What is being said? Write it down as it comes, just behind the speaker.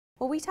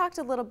Well, we talked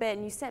a little bit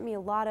and you sent me a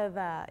lot of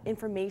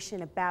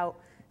information about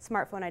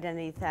smartphone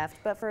identity theft,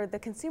 but for the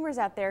consumers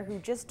out there who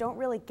just don't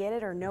really get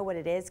it or know what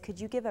it is, could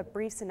you give a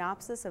brief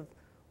synopsis of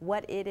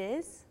what it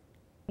is?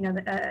 You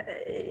know,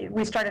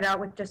 we started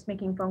out with just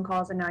making phone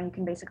calls, and now you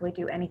can basically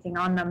do anything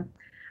on them.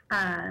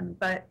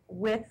 But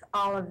with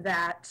all of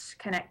that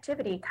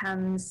connectivity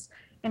comes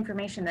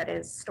information that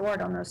is stored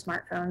on those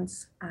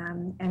smartphones,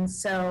 and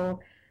so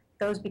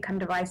those become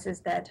devices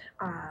that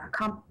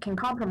can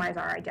compromise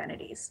our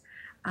identities.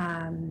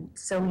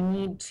 So we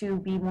need to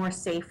be more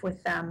safe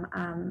with them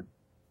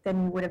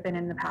than we would have been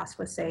in the past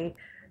with, say,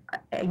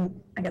 I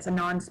guess a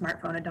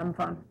non-smartphone, a dumb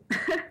phone.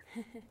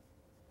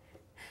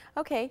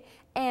 Okay,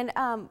 and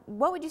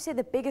what would you say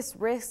the biggest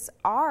risks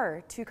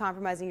are to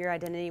compromising your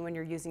identity when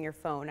you're using your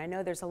phone? I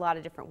know there's a lot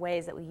of different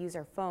ways that we use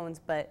our phones,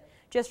 but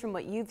just from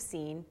what you've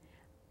seen,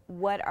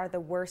 what are the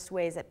worst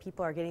ways that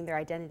people are getting their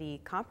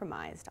identity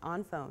compromised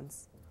on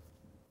phones?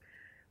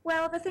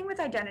 Well, the thing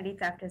with identity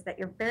theft is that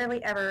you're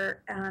barely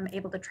ever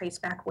able to trace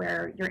back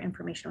where your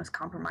information was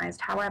compromised.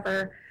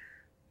 However,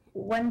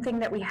 one thing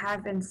that we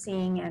have been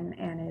seeing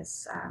and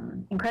is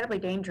incredibly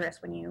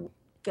dangerous when you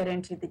get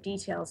into the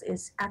details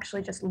is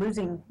actually just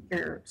losing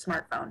your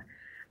smartphone.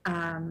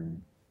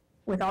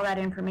 With all that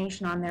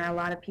information on there, a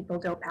lot of people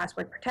don't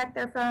password protect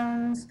their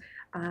phones,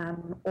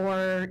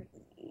 or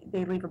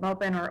they leave them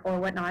open or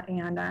whatnot,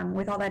 and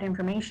with all that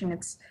information,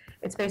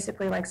 it's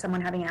basically like someone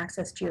having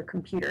access to your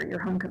computer, your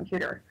home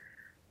computer.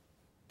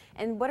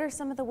 And what are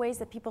some of the ways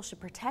that people should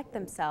protect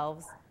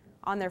themselves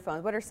on their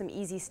phones? What are some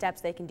easy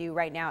steps they can do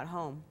right now at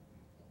home?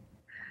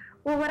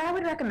 Well, what I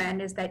would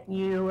recommend is that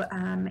you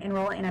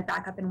enroll in a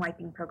backup and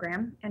wiping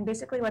program. And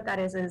basically what that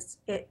is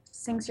it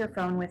syncs your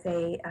phone with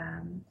a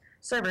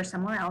server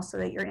somewhere else so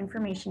that your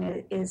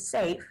information is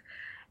safe.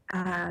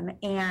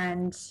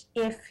 And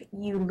if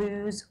you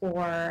lose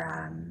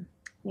or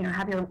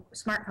have your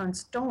smartphone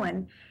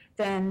stolen,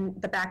 then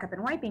the backup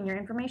and wiping, your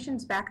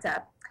information's backed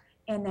up,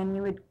 and then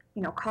you would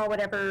call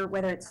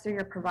whether it's through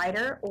your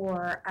provider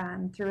or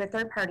through a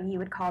third party, you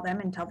would call them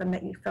and tell them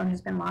that your phone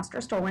has been lost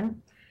or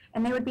stolen,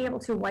 and they would be able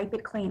to wipe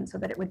it clean so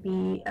that it would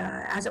be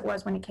as it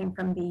was when it came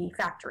from the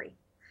factory.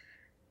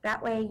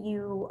 That way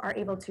you are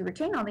able to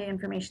retain all the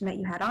information that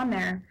you had on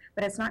there,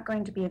 but it's not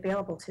going to be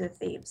available to the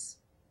thieves.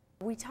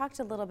 We talked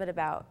a little bit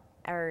about,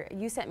 or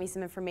you sent me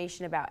some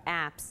information about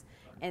apps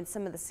and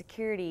some of the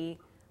security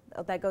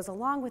that goes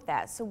along with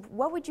that. So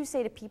what would you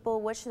say to people,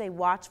 what should they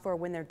watch for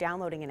when they're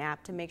downloading an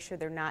app to make sure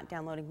they're not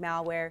downloading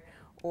malware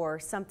or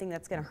something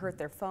that's going to hurt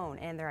their phone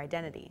and their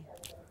identity?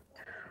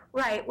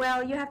 Right,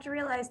 well, you have to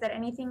realize that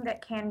anything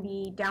that can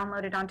be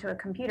downloaded onto a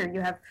computer, you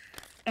have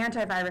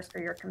antivirus for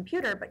your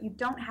computer, but you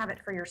don't have it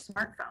for your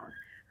smartphone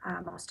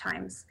most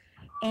times.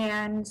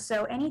 And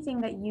so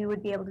anything that you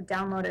would be able to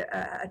download,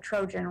 a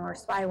Trojan or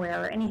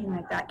spyware or anything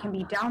like that, can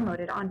be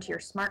downloaded onto your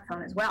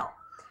smartphone as well.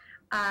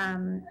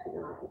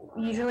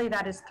 Usually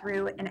that is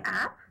through an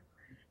app,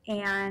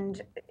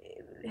 and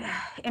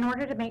in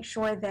order to make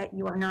sure that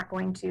you are not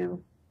going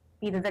to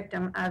be the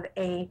victim of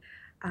a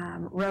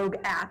rogue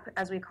app,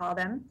 as we call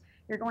them,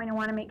 you're going to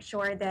want to make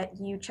sure that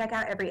you check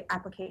out every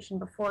application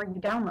before you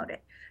download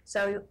it.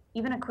 So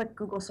even a quick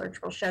Google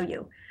search will show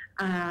you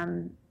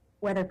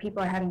whether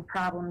people are having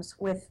problems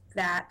with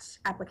that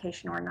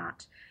application or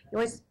not. You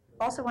always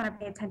also want to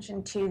pay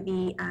attention to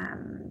the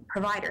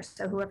provider,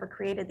 so whoever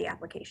created the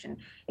application.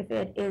 If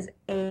it is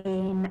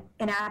an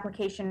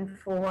application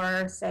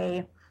for,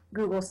 say,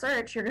 Google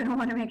search, you're going to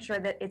want to make sure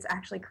that it's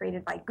actually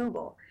created by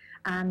Google.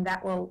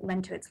 That will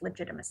lend to its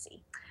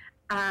legitimacy.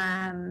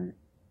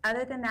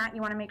 Other than that,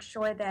 you want to make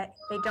sure that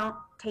they don't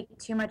take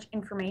too much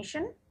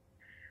information.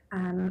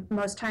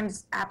 Most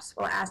times apps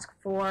will ask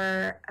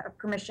for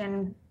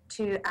permission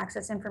to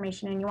access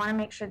information, and you want to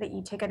make sure that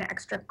you take an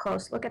extra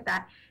close look at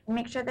that and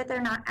make sure that they're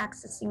not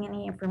accessing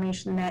any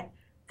information that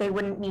they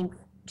wouldn't need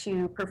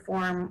to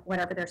perform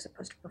whatever they're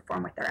supposed to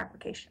perform with their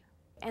application.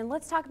 And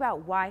let's talk about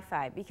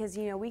Wi-Fi, because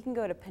we can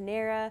go to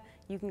Panera,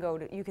 you can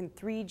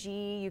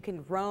 3G, you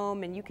can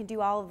roam, and you can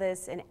do all of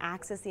this and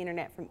access the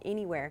internet from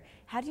anywhere.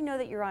 How do you know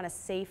that you're on a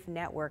safe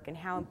network, and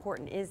how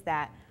important is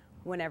that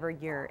whenever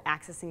you're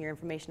accessing your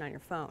information on your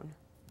phone?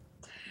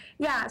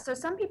 Yeah, so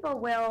some people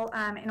will,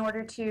 in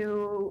order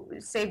to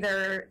save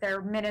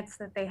their minutes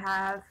that they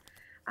have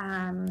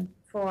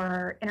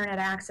for internet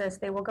access,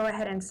 they will go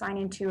ahead and sign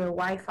into a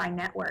Wi-Fi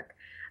network.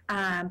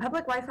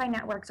 Public Wi-Fi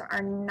networks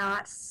are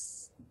not,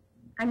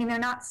 they're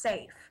not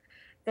safe.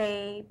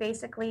 They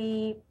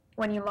basically,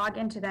 when you log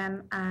into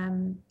them,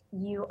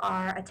 you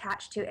are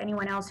attached to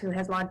anyone else who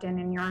has logged in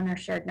and you're on their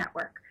shared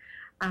network,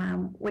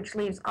 which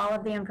leaves all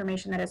of the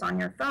information that is on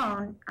your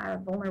phone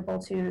vulnerable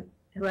to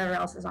whoever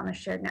else is on the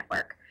shared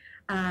network.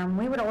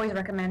 We would always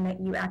recommend that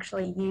you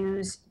actually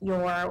use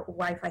your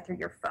Wi-Fi through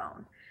your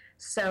phone.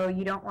 So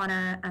you don't want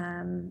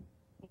to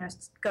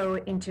go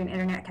into an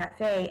internet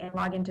cafe and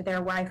log into their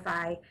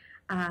Wi-Fi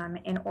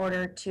in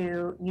order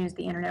to use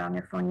the internet on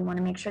your phone. You want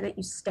to make sure that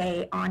you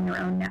stay on your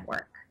own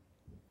network.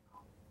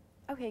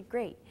 Okay,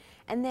 great.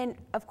 And then,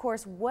 of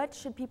course, what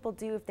should people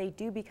do if they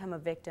do become a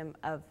victim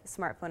of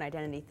smartphone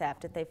identity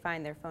theft? If they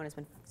find their phone has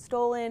been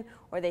stolen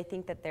or they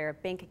think that their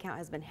bank account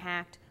has been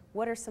hacked,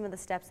 what are some of the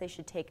steps they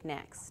should take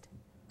next?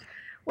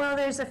 Well,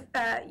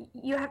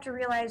 you have to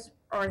realize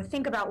or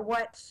think about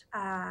what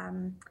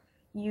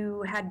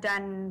you had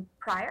done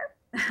prior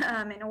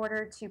in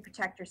order to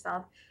protect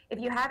yourself. If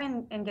you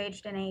haven't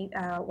engaged in a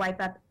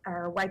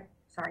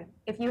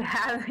if you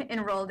have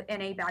enrolled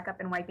in a backup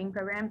and wiping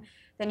program,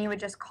 then you would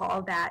just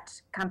call that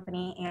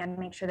company and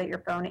make sure that your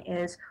phone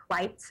is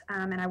wiped,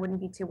 and I wouldn't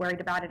be too worried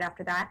about it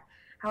after that.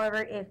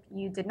 However, if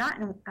you did not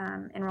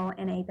enroll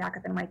in a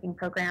backup and wiping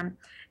program,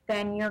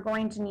 then you're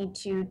going to need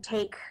to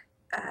take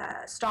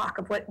stock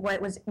of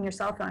what was in your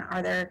cell phone.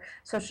 Are there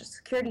social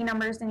security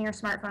numbers in your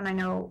smartphone? I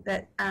know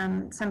that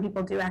some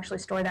people do actually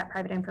store that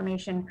private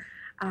information.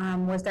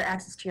 Was there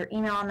access to your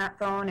email on that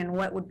phone, and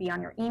what would be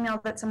on your email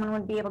that someone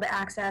would be able to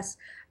access?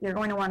 You're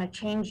going to want to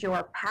change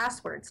your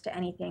passwords to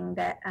anything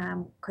that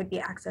could be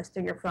accessed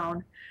through your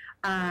phone.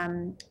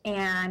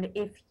 And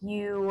if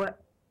you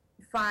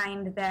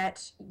find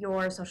that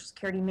your social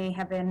security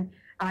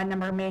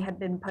number may have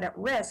been put at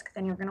risk,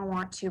 then you're going to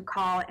want to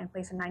call and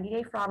place a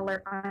 90-day fraud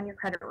alert on your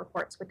credit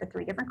reports with the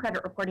 3 different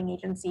credit reporting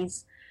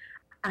agencies.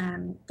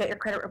 Get your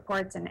credit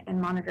reports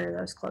and monitor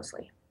those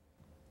closely.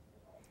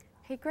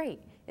 Okay, great.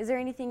 Is there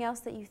anything else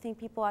that you think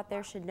people out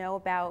there should know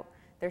about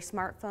their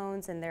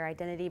smartphones and their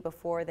identity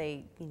before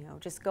they,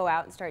 just go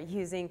out and start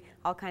using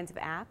all kinds of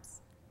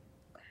apps?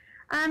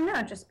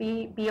 No, just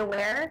be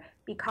aware,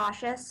 be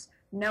cautious,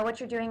 know what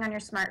you're doing on your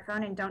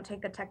smartphone, and don't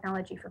take the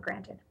technology for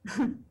granted.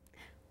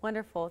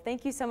 Wonderful.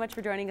 Thank you so much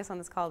for joining us on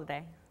this call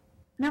today.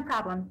 No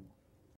problem.